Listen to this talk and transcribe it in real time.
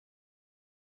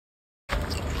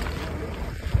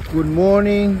Good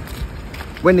morning.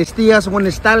 Buenos días,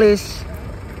 buenas tardes.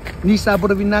 Nisa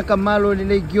Borvinaka Malo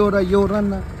Lele Giora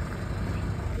Yorana.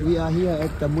 We are here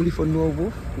at the Beautiful.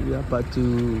 We are about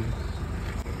to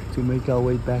make our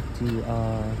way back to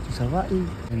Savaii,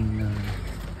 and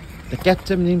the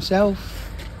captain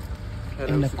himself,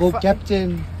 and the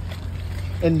co-captain,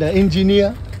 and the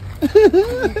engineer,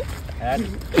 and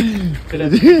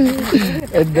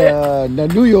the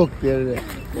New York.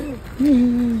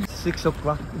 6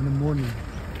 o'clock in the morning.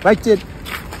 Right it.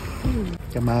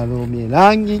 Kamalo mi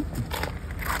langi.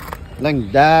 Lang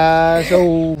da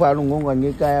so parang ngon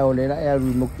ngi kayo nila ay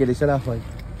mukili sila fay.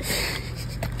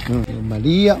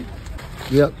 Maria.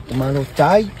 Ya kamalo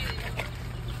chai.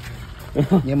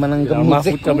 Ya manang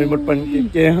kamusik kami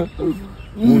magpankike.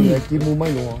 Mula ki mo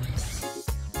malo.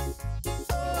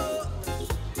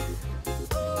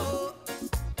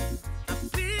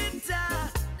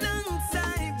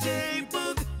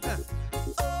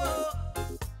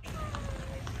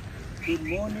 Good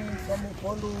morning from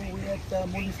Polo. We're at the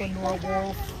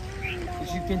Beautiful.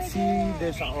 As you can see,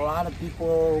 there's a lot of people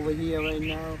over here right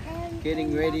now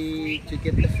getting ready to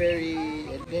get the ferry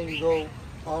and then go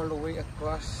all the way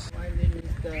across. The island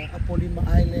is the Apolima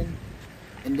Island,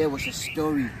 and there was a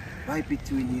story right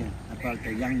between here about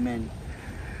a young man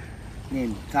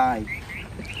named Tai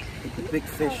with the big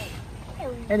fish.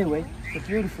 Anyway, it's a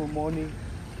beautiful morning,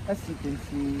 as you can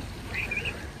see.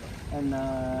 And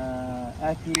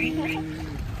Aki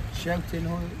Shelton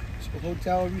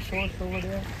Hotel Resort over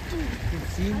there. You can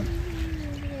see,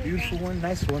 beautiful one,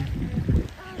 nice one.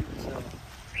 So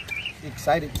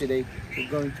excited today.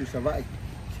 We're going to Savaii.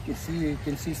 You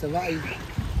can see Savaii,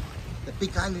 the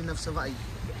big island of Savaii.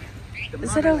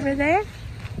 Is it over there?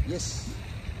 Yes.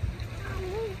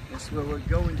 That's where we're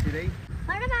going today.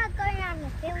 What about going on the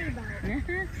ferry boat?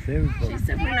 Ferry boat. She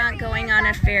said we're not going on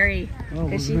a ferry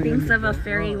because she thinks of a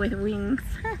ferry with wings.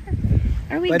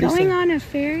 Are we going on a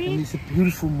ferry? And it's a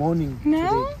beautiful morning.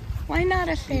 No? Today. Why not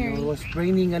a ferry? It was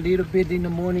raining a little bit in the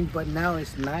morning, but now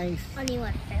it's nice.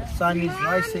 The sun is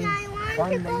rising.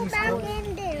 Fun the East Coast.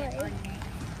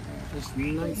 It's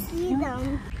nice. See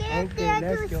them. Okay,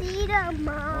 let's go. See them,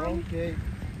 Mom. Okay.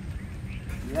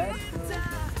 Let's go.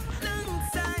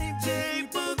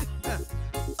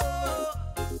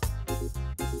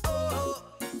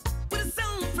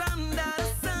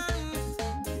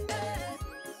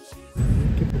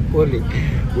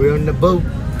 We're on the boat.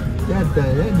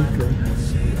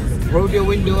 Roll your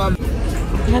window up.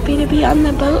 Happy to be on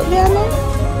the boat, Vanna?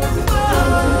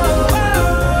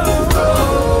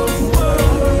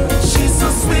 She's so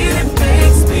sweet, it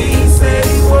makes me say,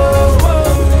 whoa, whoa,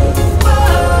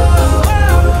 whoa.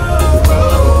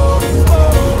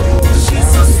 She's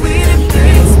so sweet, it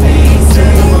makes me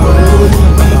say, whoa.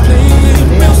 Playing it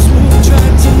real smooth, try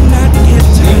to not get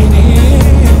tied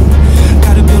in.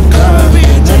 Gotta build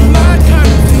courage and my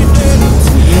confidence.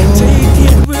 Take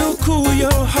it real cool,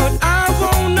 your heart, I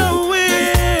wanna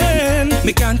win.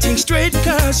 Me can't think straight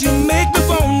cause you make me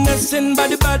wanna sin.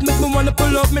 Body bad make me wanna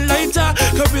pull up me lighter.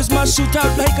 Charisma shoot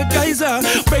out like a geyser.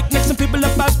 Break necks and people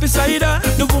up pass beside her.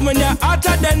 The woman you're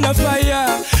hotter than a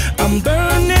fire. I'm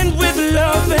burning with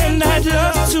love and I'd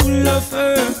love to love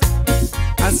her.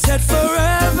 I said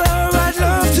forever I'd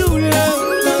love to love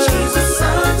her. She's a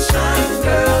sunshine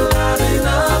girl, lighting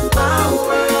up my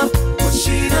world. What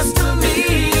she does to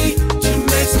me, she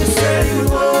makes me say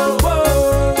whoa,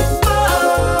 whoa,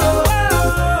 whoa,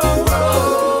 whoa,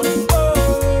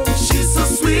 whoa. She's so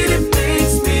sweet, it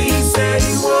makes me say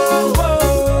whoa, whoa,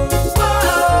 whoa,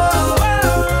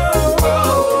 whoa,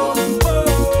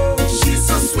 whoa. She's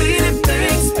so sweet, it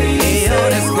makes me say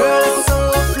this girl is so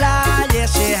fly, yeah,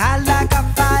 she hot like a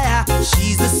fire.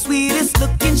 She's the sweetest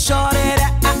looking shorty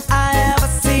that I ever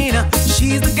seen.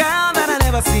 She's the girl that I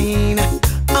never seen.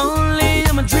 Only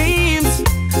in my dreams.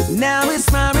 Now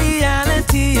it's my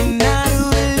reality, and I do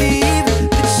believe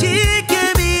that she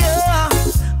can be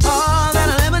all that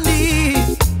I'll ever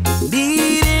need.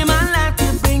 Need in my life to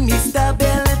bring me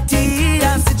stability. I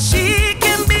said she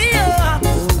can be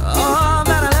all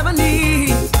that I'll ever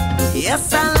need.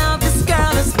 Yes, I love this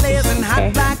girl that's blazing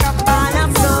hot like a fire.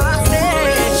 So I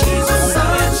said she's a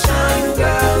sunshine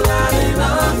girl, lighting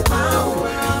up my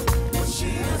world. What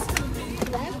she does to me.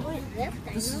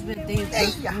 This is where Dave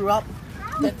grew up.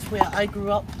 That's where I grew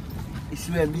up. It's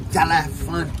where we have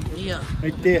fun. Yeah.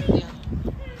 Right there. Yeah.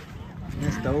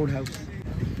 That's the old house.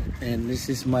 And this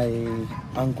is my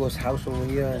uncle's house over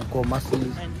here in Komasi.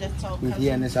 And that's our He's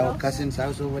here, and it's our cousin's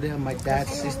cousin's house over there. My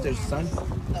dad's sister's son.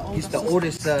 house. He's the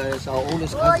oldest, it's our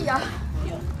oldest cousin.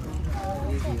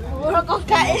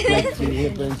 Plantation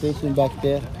here, plantation back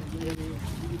there.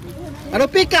 Ano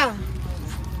pika?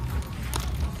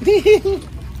 See,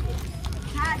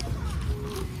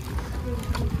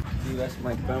 that's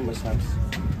my grandma's house.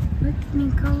 Look,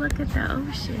 Nico, look at the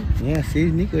ocean. Yeah,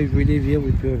 see, Nico, if we live here, we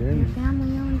build Your in.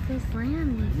 family owns this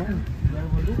land, Nico. Come on.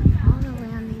 All the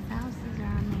land these houses are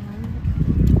on, they own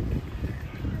it.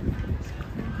 It's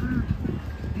cool, huh?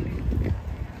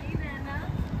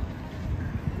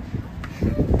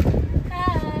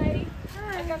 Hi.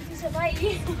 Welcome to Savaii.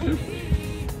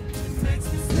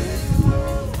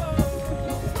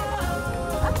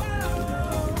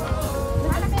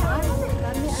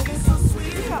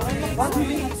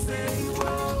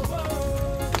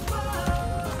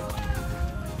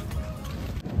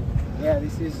 Yeah,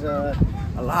 this is a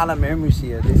lot of memories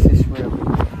here. This is where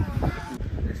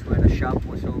the shop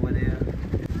was over there.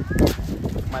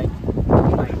 My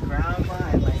grandma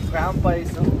and my grandpa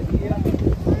is over here.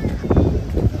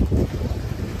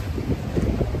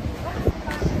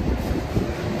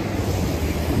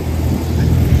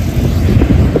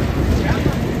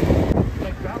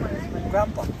 My grandma is my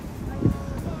grandpa.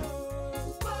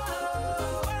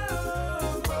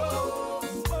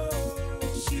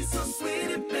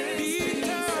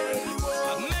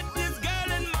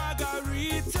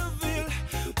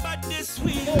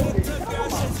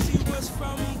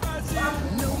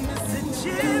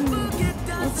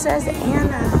 It says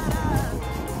Anna.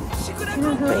 You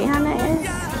know who Anna is?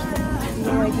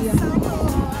 No idea.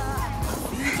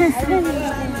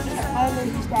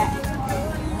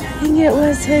 I think it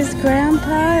was his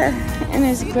grandpa and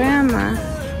his grandma.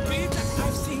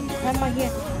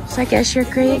 So I guess your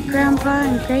great grandpa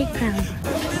and great grandma.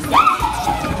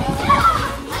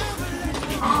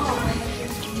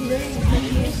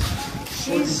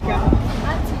 She's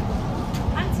Auntie.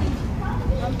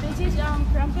 This is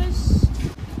Grandpa's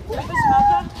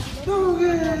mother.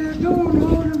 Don't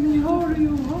hold me, hold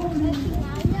you.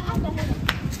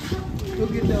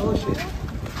 Look at the ocean.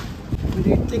 What do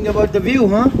you think about the view,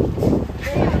 huh?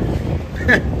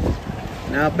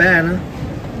 Not bad, huh?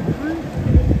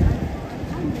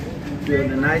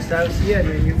 Build a nice house here and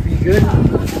then you feel good.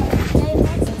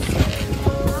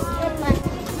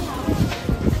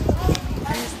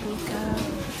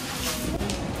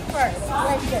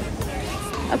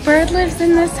 A bird lives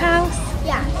in this house?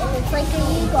 Yeah, and it's like an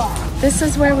eagle. This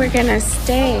is where we're gonna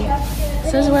stay.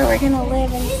 This is where we're gonna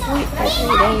live and sleep for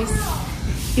 3 days.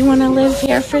 You wanna live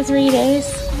here for 3 days?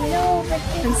 No, but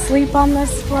And sleep on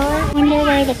this floor? I wonder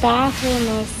where the bathroom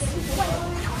is.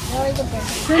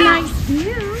 It's a nice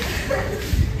view.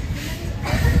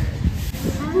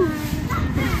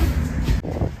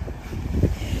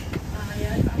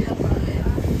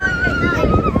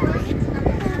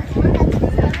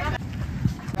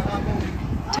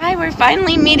 Ty, we're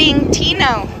finally meeting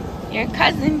Tino, your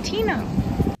cousin Tino.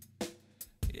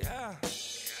 Yeah.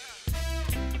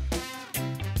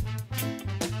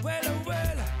 Well, oh,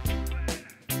 well.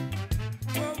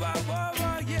 Whoa, whoa, whoa,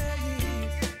 whoa, yeah,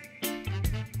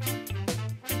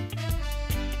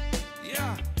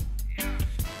 yeah.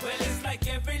 Well, it's like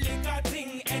every little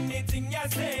thing, anything you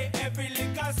say, every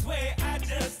little sway, I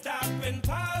just stop and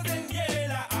pause and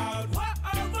yell out. Whoa,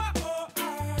 oh, whoa, oh,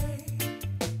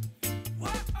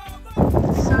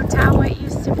 So, Ty, what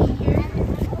used to be here?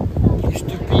 Used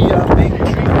to be a big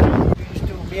tree.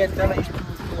 Me and Tella used to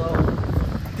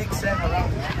dig sand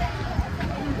around.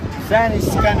 Sand is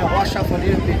kind of washed up a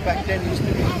little bit back then. It used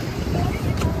to be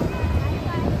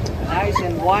nice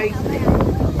and white.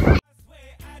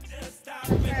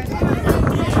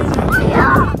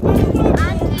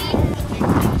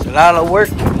 It's a lot of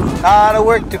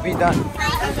work to be done.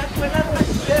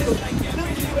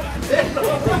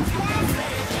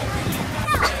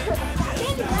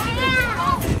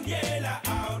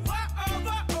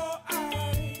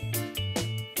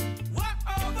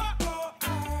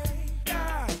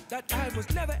 That I was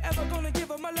never ever gonna give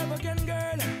her my love again,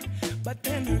 girl. But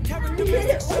then her character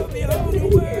mistake showed me a whole new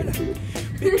world.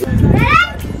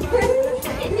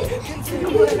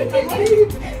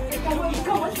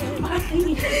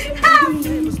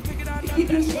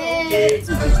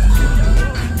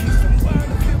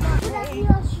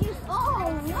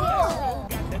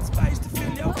 That spice to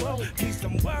fill your cup. Need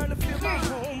some word to fill my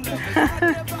home.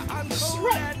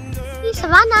 Hey,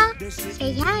 Savannah.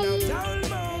 Say hi.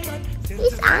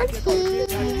 He's Auntie.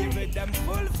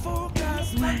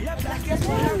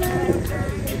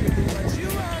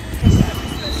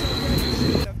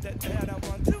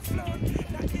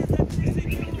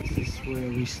 This is where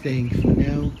we're staying for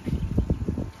now.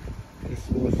 This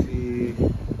was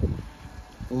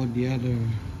all the other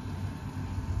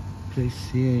place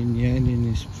here in the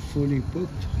island is fully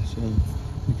booked. So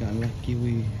we got lucky,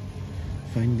 we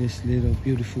find this little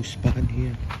beautiful spot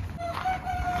here.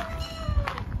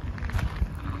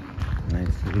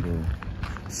 Nice little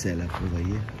setup over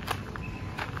here.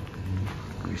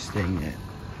 We're staying at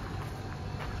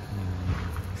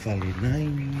Ferry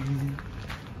 9.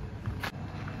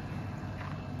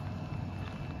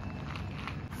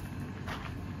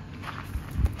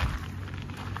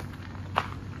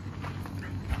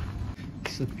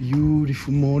 It's a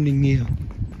beautiful morning here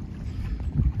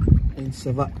in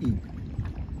Savaii,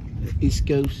 the East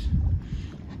Coast.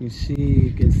 You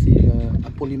can see the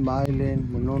Apolima Island,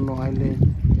 Monono Island,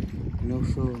 and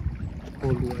also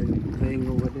Polu Island playing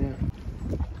over there.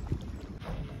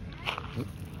 Oh,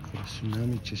 for the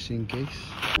tsunami, just in case.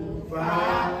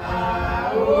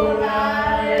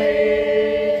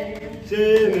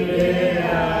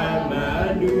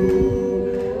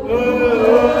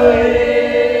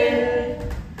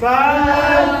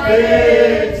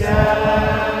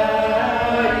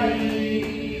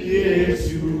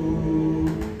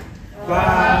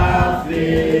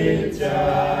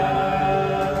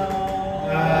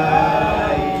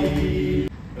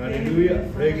 Hallelujah.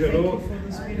 Praise the Lord. For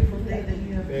this beautiful day that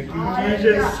you have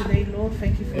given us today, Lord.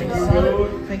 Thank you for the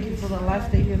sun. Thank you for the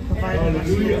life that you have provided us,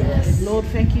 Lord. Lord,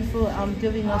 thank you for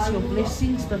giving us your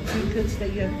blessings, the trinkets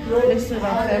that you have blessed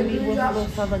our family with, Lord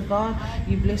Father God.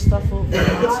 You blessed us for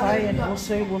Matai and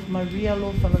also with Maria,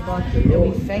 Lord Father God. And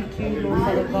we thank you, Lord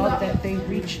Father God, that they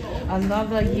reach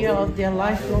another year of their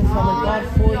life, Lord Father God,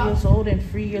 4 years old and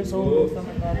 3 years old, Lord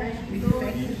Father God. We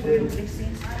thank you for your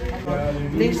blessings.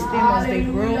 Bless them as they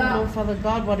grow, Lord Father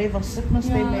God. Whatever sickness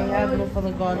they may have, Lord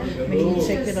Father God, may you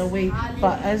take it away.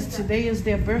 But as today is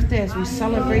their birthday, as we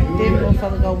celebrate them, Lord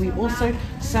Father God, we also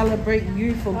celebrate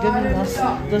you for giving us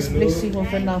this blessing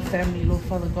within our family, Lord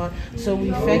Father God. So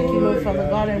we thank you, Lord Father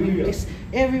God, and we bless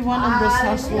everyone in this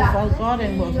house, Lord Father God,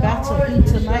 and we're about to eat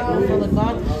tonight, Lord Father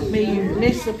God. May you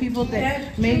bless the people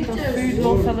that made the food,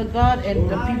 Lord Father God, and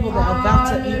the people that are about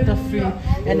to eat the food,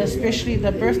 and especially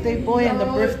the birthday boy and the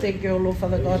birthday girl, Lord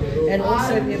Father God, and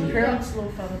also their parents,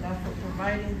 Lord Father God, for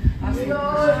providing us with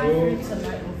this food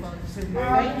tonight, Lord Father. So we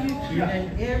thank you,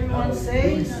 and everyone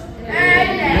says,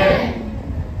 Amen.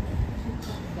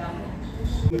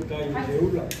 Happy birthday to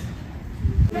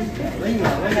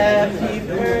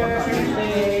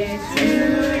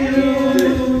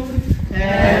you.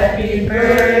 Happy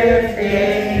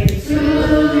birthday to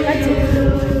you.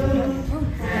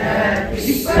 Happy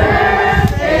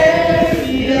birthday,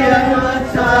 dear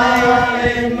Matai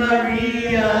and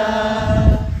Maria.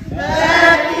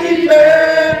 Happy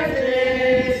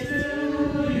birthday to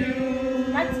you.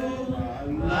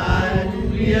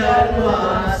 Hallelujah,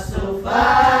 nosso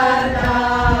Father.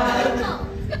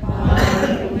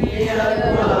 Hallelujah,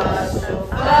 nosso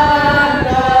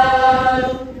Father.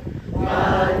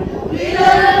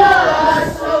 Hallelujah,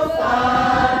 nosso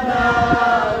Father.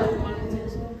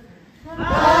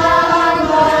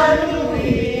 Hallelujah,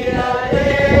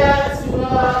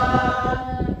 Yeshua.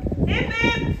 Hip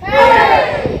hip, hey!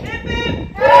 Hip hip,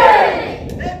 hey!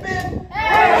 Hip hip,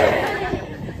 hey!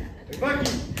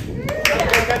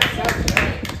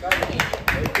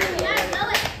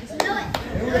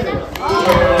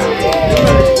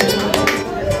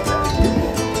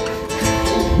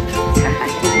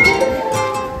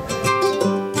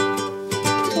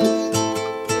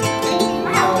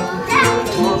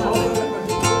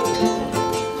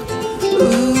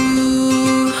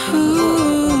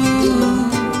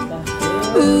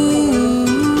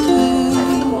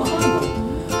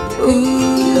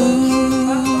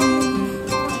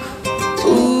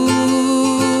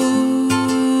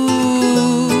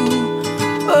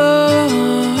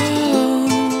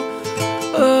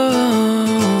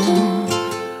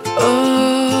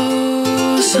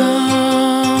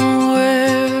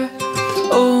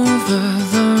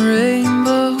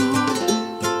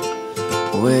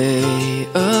 Way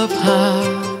up high,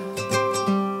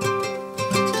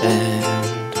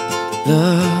 and the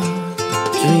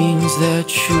dreams that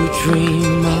you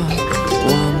dream of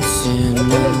once in a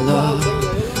lullaby.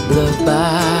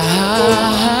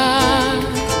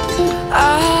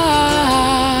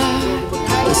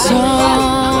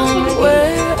 Somewhere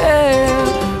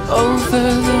over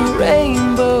the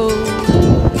rainbow,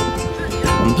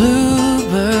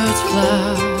 bluebirds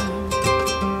fly,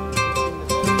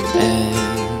 and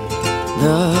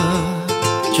the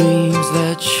dreams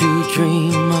that you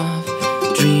dream of,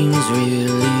 dreams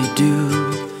really do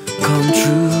come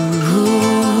true.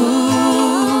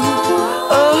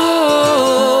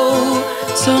 Oh,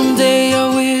 someday I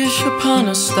wish upon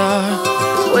a star,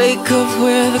 wake up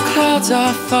where the clouds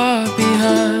are far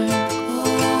behind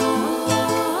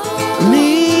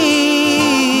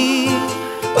me,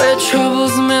 where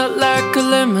troubles melt like a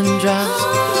lemon drops,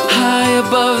 high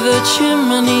above the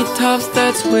chimney tops.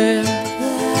 That's where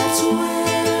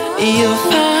You'll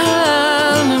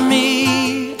find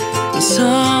me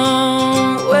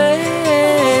somewhere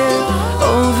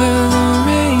over the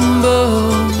rainbow.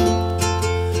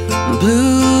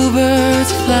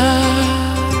 Bluebirds fly,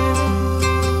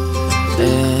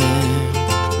 and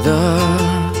the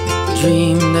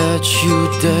dream that you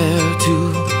dare to,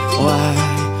 why,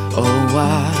 oh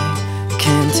why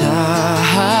can't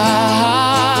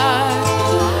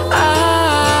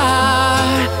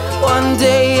one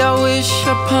day I wish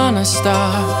upon a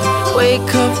star,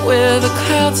 wake up where the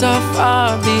clouds are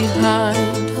far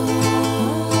behind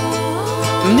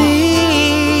me,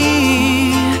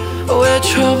 where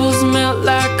troubles melt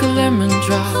like a lemon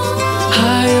drop,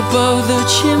 high above the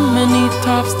chimney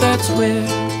tops. That's where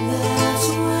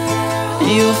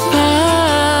you'll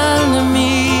find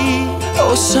me,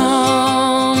 oh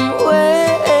somewhere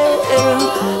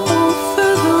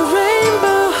over the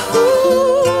rainbow.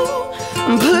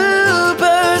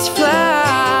 Bluebirds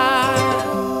fly,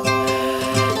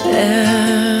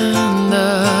 and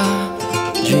the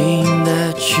dream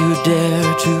that you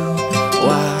dare to,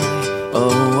 why,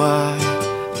 oh why